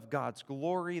cost of God's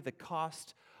glory, the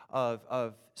cost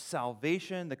of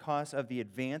salvation, the cost of the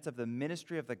advance of the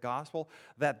ministry of the gospel,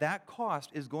 that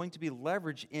cost is going to be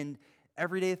leveraged in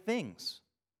everyday things.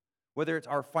 Whether it's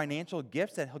our financial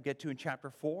gifts that he'll get to in chapter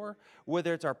 4,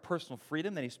 whether it's our personal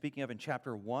freedom that he's speaking of in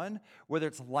chapter 1, whether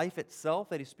it's life itself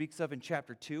that he speaks of in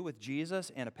chapter 2 with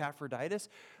Jesus and Epaphroditus,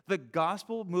 the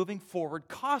gospel moving forward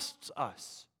costs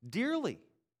us dearly.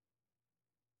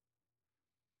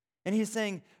 And he's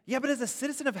saying, yeah, but as a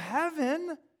citizen of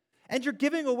heaven, and you're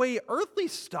giving away earthly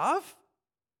stuff,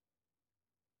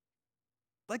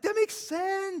 like that makes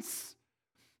sense.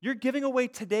 You're giving away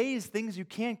today's things you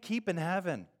can't keep in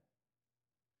heaven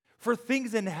for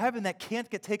things in heaven that can't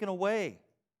get taken away.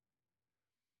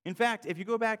 In fact, if you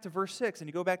go back to verse 6 and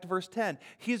you go back to verse 10,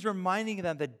 he's reminding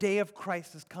them the day of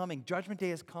Christ is coming. Judgment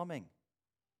day is coming.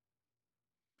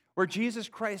 Where Jesus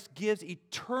Christ gives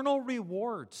eternal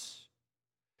rewards.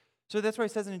 So that's why he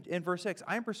says in verse 6,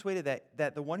 I am persuaded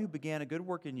that the one who began a good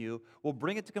work in you will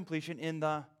bring it to completion in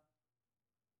the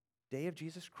day of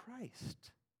Jesus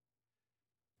Christ.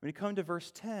 When you come to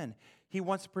verse 10, he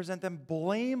wants to present them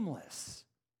blameless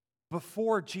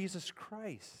before Jesus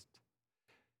Christ.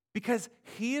 Because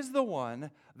he is the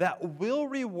one that will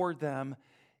reward them,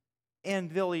 and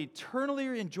they'll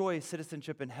eternally enjoy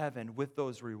citizenship in heaven with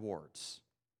those rewards.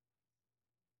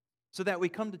 So that we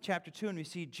come to chapter 2 and we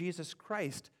see Jesus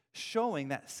Christ showing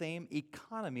that same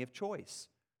economy of choice.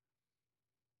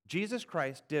 Jesus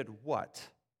Christ did what?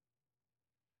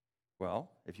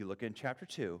 Well, if you look in chapter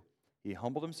 2, he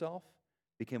humbled himself,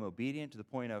 became obedient to the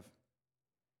point of,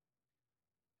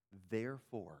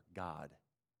 therefore God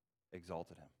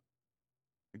exalted him.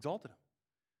 Exalted him.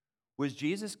 Was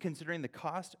Jesus considering the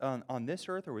cost on this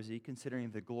earth, or was he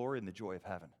considering the glory and the joy of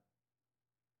heaven?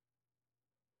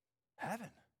 Heaven.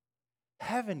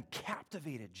 Heaven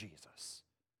captivated Jesus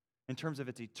in terms of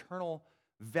its eternal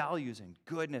values and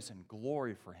goodness and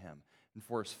glory for him and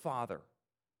for his Father.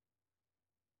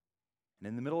 And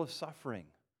in the middle of suffering,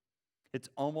 it's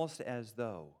almost as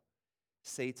though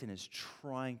Satan is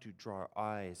trying to draw our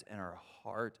eyes and our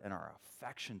heart and our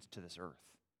affections to this earth.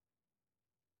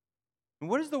 And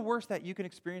what is the worst that you can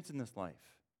experience in this life?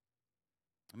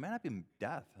 It might not be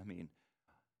death. I mean,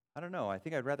 I don't know. I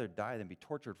think I'd rather die than be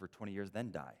tortured for 20 years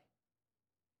than die.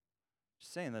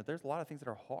 Just saying that there's a lot of things that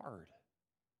are hard.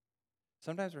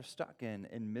 Sometimes we're stuck in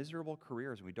miserable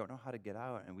careers and we don't know how to get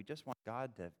out, and we just want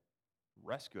God to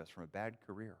rescue us from a bad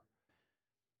career.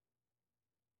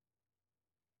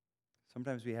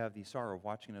 Sometimes we have the sorrow of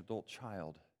watching an adult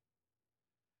child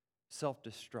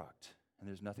self-destruct, and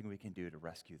there's nothing we can do to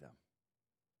rescue them.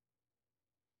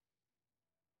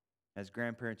 As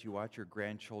grandparents, you watch your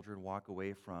grandchildren walk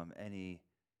away from any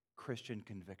Christian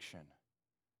conviction.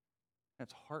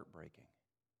 That's heartbreaking.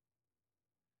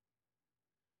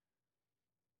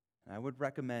 And I would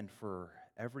recommend for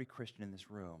every Christian in this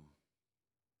room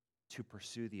to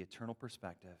pursue the eternal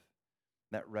perspective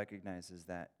that recognizes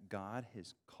that God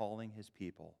is calling his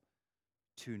people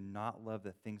to not love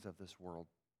the things of this world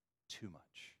too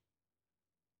much,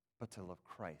 but to love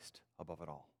Christ above it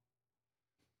all.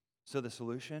 So the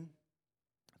solution,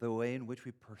 the way in which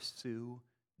we pursue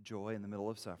joy in the middle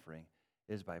of suffering,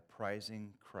 is by prizing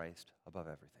Christ above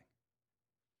everything.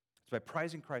 by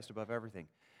prizing Christ above everything.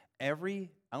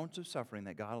 Every ounce of suffering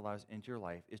that God allows into your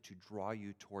life is to draw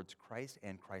you towards Christ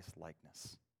and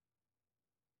Christ-likeness.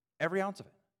 Every ounce of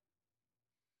it.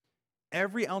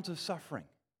 Every ounce of suffering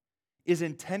is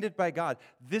intended by God.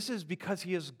 This is because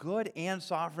he is good and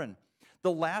sovereign.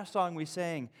 The last song we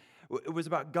sang, it was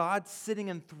about God sitting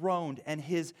enthroned, and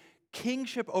his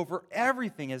kingship over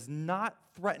everything is not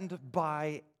threatened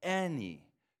by any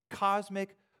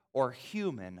cosmic or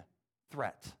human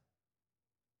threat.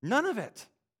 None of it.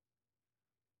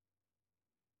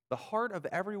 The heart of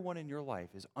everyone in your life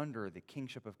is under the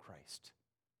kingship of Christ.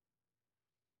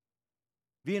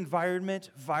 The environment,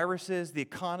 viruses, the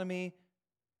economy,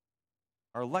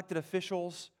 our elected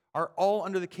officials are all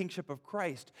under the kingship of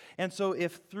Christ. And so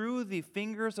if through the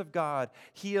fingers of God,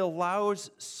 he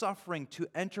allows suffering to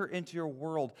enter into your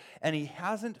world and he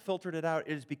hasn't filtered it out,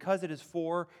 it is because it is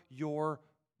for your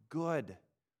good.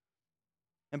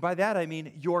 And by that I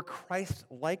mean your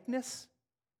Christ-likeness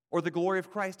or the glory of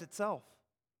Christ itself.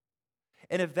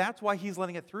 And if that's why he's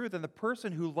letting it through, then the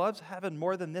person who loves heaven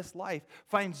more than this life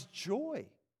finds joy.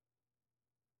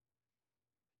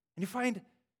 And you find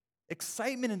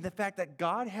excitement in the fact that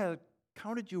God has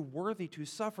counted you worthy to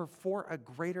suffer for a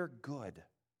greater good,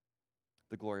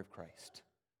 the glory of Christ.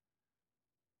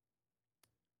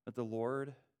 But the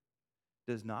Lord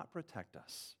does not protect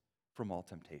us from all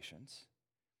temptations.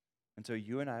 And so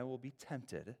you and I will be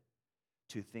tempted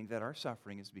to think that our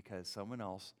suffering is because someone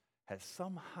else has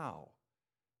somehow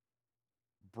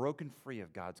broken free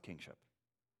of God's kingship.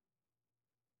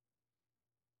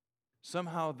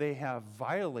 Somehow they have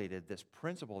violated this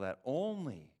principle that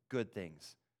only good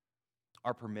things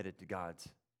are permitted to God's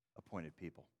appointed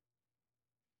people.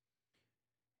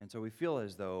 And so we feel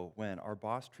as though when our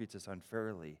boss treats us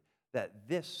unfairly, that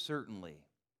this certainly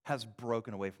has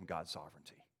broken away from God's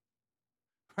sovereignty.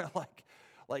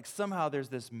 like somehow there's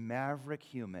this maverick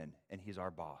human and he's our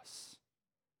boss.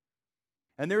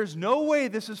 And there's no way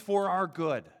this is for our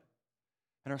good.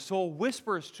 And our soul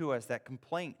whispers to us that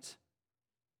complaint,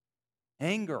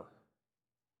 anger,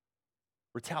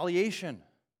 retaliation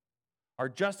are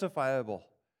justifiable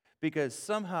because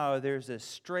somehow there's a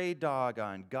stray dog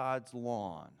on God's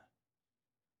lawn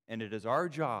and it is our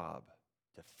job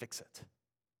to fix it.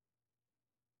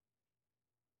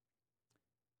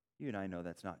 You and I know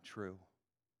that's not true.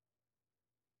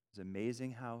 It's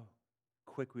amazing how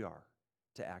quick we are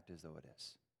to act as though it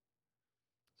is.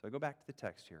 So I go back to the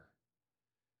text here.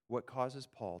 What causes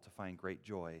Paul to find great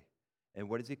joy, and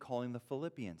what is he calling the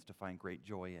Philippians to find great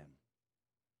joy in?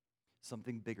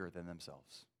 Something bigger than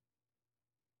themselves.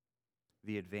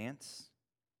 The advance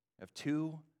of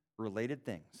two related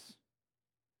things.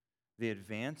 The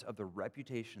advance of the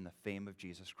reputation, the fame of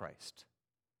Jesus Christ,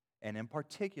 and in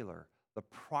particular, the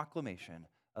proclamation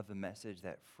of the message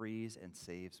that frees and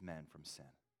saves men from sin.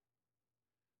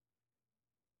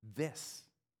 This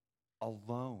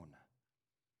alone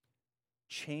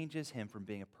changes him from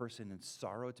being a person in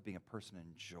sorrow to being a person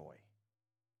in joy.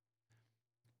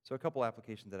 So a couple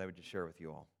applications that I would just share with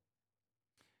you all.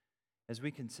 As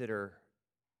we consider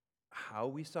how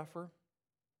we suffer,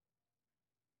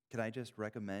 can I just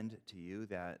recommend to you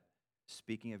that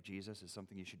speaking of Jesus is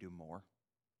something you should do more?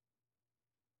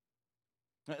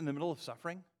 In the middle of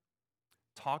suffering,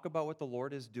 talk about what the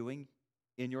Lord is doing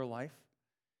in your life.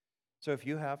 So if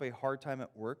you have a hard time at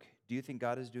work, do you think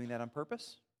God is doing that on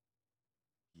purpose?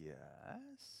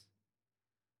 Yes.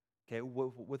 Okay,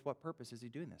 with what purpose is he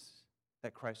doing this?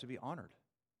 That Christ would be honored.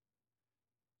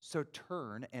 So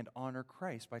turn and honor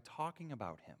Christ by talking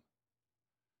about him.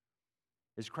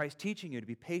 Is Christ teaching you to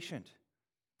be patient?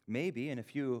 Maybe in a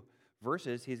few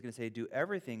verses, he's going to say, do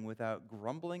everything without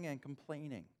grumbling and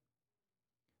complaining.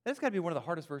 That's got to be one of the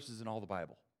hardest verses in all the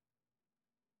Bible.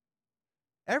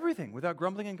 Everything without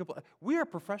grumbling and complaining. We are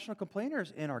professional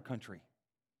complainers in our country.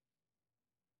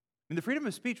 And the freedom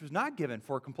of speech was not given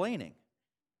for complaining.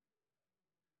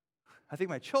 I think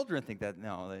my children think that.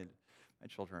 No, my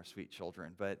children are sweet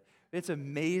children. But it's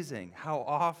amazing how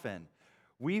often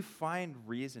we find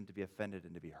reason to be offended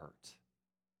and to be hurt.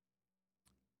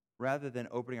 Rather than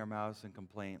opening our mouths and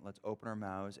complain, let's open our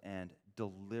mouths and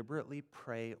deliberately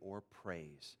pray or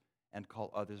praise and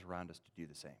call others around us to do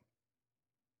the same.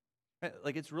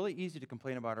 Like, it's really easy to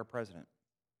complain about our president.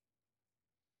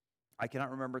 I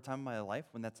cannot remember a time in my life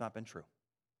when that's not been true.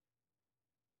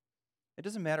 It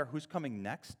doesn't matter who's coming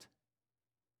next.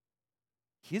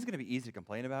 He's going to be easy to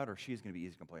complain about, or she's going to be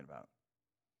easy to complain about.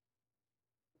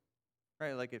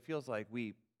 Right? Like, it feels like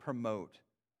we promote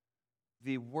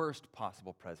the worst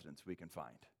possible presidents we can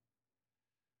find.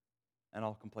 And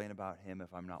I'll complain about him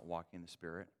if I'm not walking in the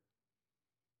Spirit.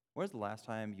 When was the last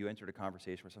time you entered a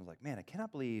conversation where someone's like, man, I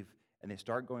cannot believe and they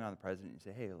start going on the president and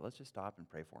say, hey, let's just stop and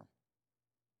pray for him.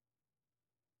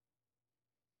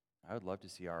 I would love to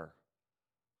see our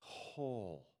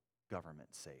whole government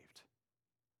saved.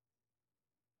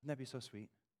 Wouldn't that be so sweet?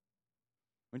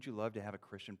 Wouldn't you love to have a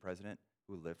Christian president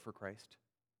who lived for Christ?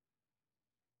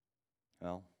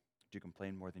 Well, do you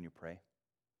complain more than you pray?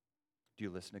 Do you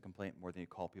listen to complaint more than you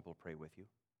call people to pray with you?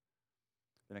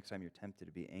 The next time you're tempted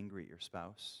to be angry at your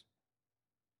spouse,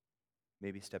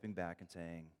 maybe stepping back and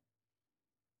saying,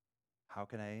 how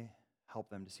can I help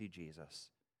them to see Jesus?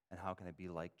 And how can I be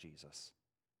like Jesus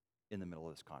in the middle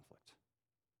of this conflict?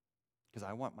 Because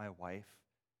I want my wife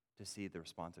to see the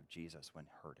response of Jesus when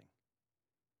hurting.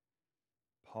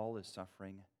 Paul is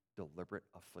suffering deliberate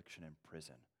affliction in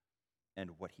prison.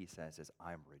 And what he says is,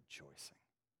 I'm rejoicing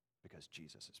because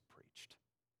Jesus is preached.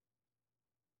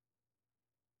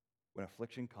 When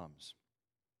affliction comes,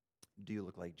 do you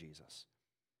look like Jesus?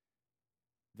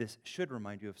 This should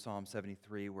remind you of Psalm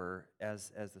 73, where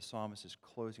as the psalmist is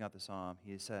closing out the psalm,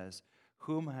 he says,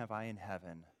 whom have I in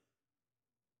heaven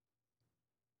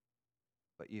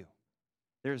but you?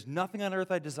 There's nothing on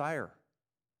earth I desire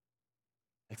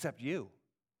except you.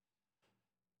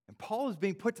 And Paul is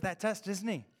being put to that test, isn't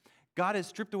he? God has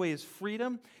stripped away his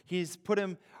freedom. He's put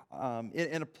him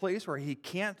in a place where he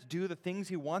can't do the things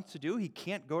he wants to do. He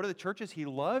can't go to the churches he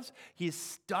loves. He's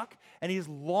stuck, and he's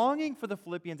longing for the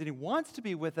Philippians, and he wants to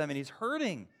be with them, and he's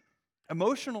hurting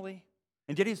emotionally.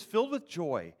 And yet he's filled with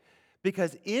joy,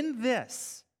 because in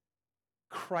this,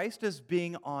 Christ is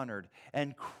being honored,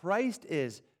 and Christ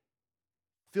is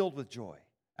filled with joy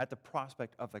at the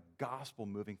prospect of the gospel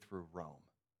moving through Rome.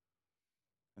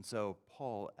 And so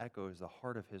Paul echoes the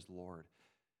heart of his Lord.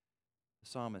 The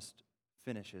psalmist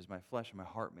finishes, my flesh and my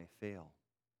heart may fail,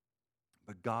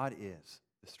 but God is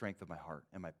the strength of my heart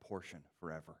and my portion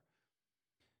forever.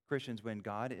 Christians, when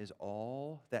God is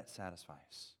all that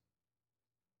satisfies,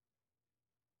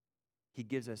 he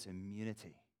gives us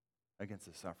immunity against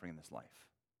the suffering in this life.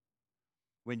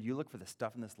 When you look for the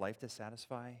stuff in this life to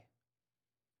satisfy,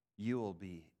 you will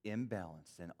be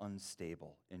imbalanced and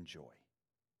unstable in joy.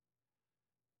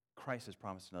 Christ has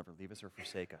promised to never leave us or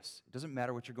forsake us. It doesn't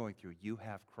matter what you're going through. You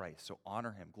have Christ. So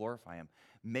honor him, glorify him,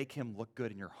 make him look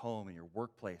good in your home, in your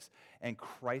workplace, and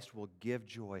Christ will give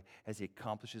joy as he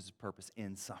accomplishes his purpose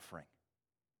in suffering.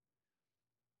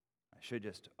 I should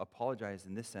just apologize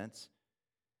in this sense.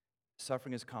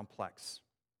 Suffering is complex.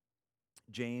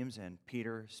 James and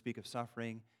Peter speak of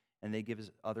suffering, and they give us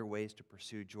other ways to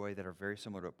pursue joy that are very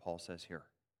similar to what Paul says here.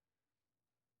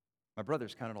 My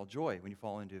brothers, count it all joy when you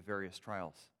fall into various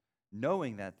trials,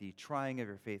 knowing that the trying of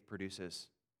your faith produces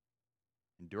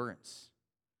endurance.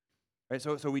 Right?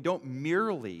 So we don't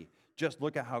merely just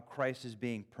look at how Christ is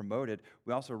being promoted.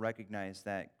 We also recognize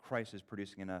that Christ is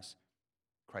producing in us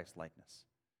Christ-likeness.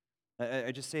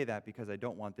 I just say that because I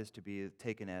don't want this to be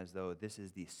taken as though this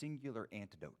is the singular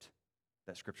antidote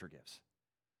that Scripture gives.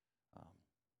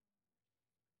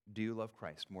 Do you love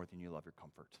Christ more than you love your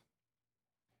comfort?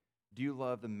 Do you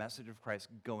love the message of Christ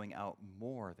going out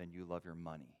more than you love your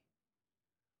money?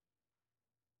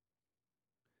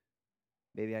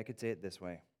 Maybe I could say it this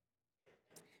way.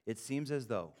 It seems as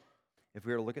though, if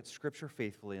we were to look at Scripture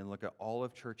faithfully and look at all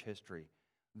of church history,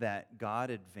 that God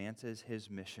advances his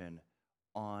mission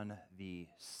on the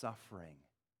suffering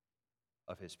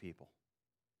of his people.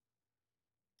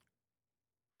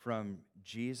 From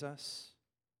Jesus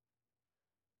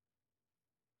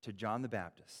to John the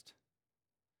Baptist,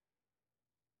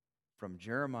 from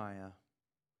Jeremiah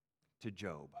to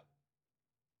Job,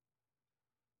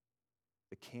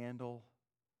 the candle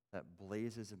that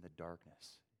blazes in the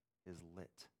darkness is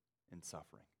lit in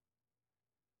suffering.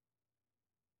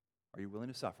 Are you willing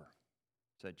to suffer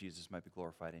so that Jesus might be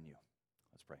glorified in you?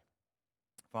 Let's pray.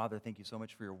 Father, thank you so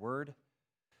much for your word.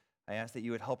 I ask that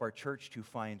you would help our church to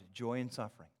find joy in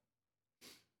suffering.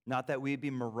 Not that we'd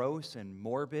be morose and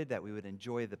morbid, that we would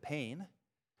enjoy the pain,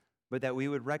 but that we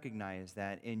would recognize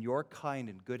that in your kind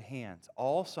and good hands,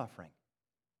 all suffering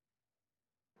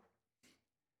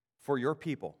for your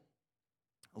people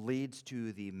leads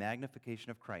to the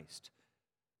magnification of Christ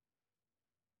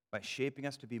by shaping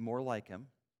us to be more like him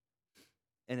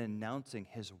and announcing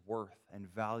his worth and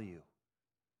value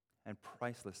and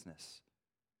pricelessness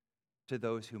to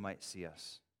those who might see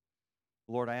us.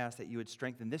 Lord, I ask that you would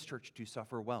strengthen this church to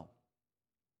suffer well.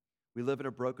 We live in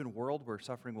a broken world where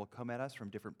suffering will come at us from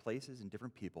different places and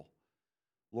different people.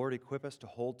 Lord, equip us to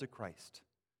hold to Christ,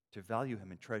 to value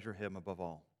him and treasure him above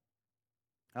all.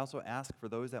 I also ask for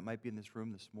those that might be in this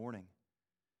room this morning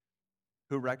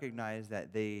who recognize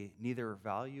that they neither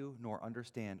value nor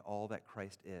understand all that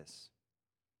Christ is.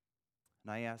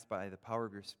 And I ask by the power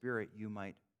of your Spirit, you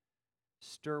might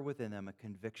Stir within them a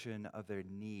conviction of their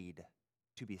need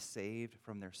to be saved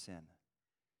from their sin,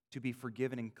 to be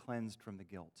forgiven and cleansed from the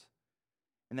guilt,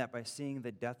 and that by seeing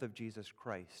the death of Jesus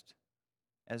Christ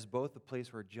as both a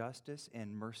place where justice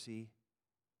and mercy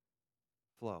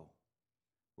flow,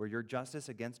 where your justice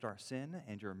against our sin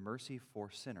and your mercy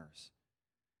for sinners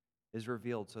is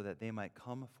revealed so that they might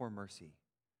come for mercy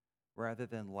rather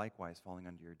than likewise falling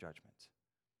under your judgment.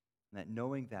 And that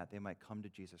knowing that they might come to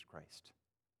Jesus Christ,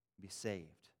 be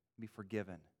saved, be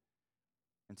forgiven,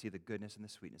 and see the goodness and the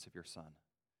sweetness of your Son.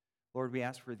 Lord, we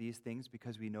ask for these things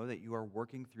because we know that you are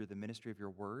working through the ministry of your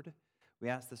word. We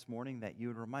ask this morning that you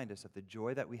would remind us of the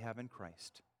joy that we have in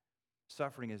Christ.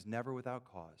 Suffering is never without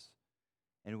cause.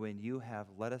 And when you have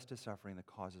led us to suffering, the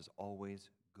cause is always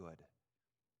good.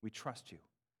 We trust you.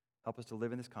 Help us to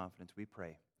live in this confidence, we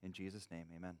pray. In Jesus' name,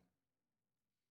 amen.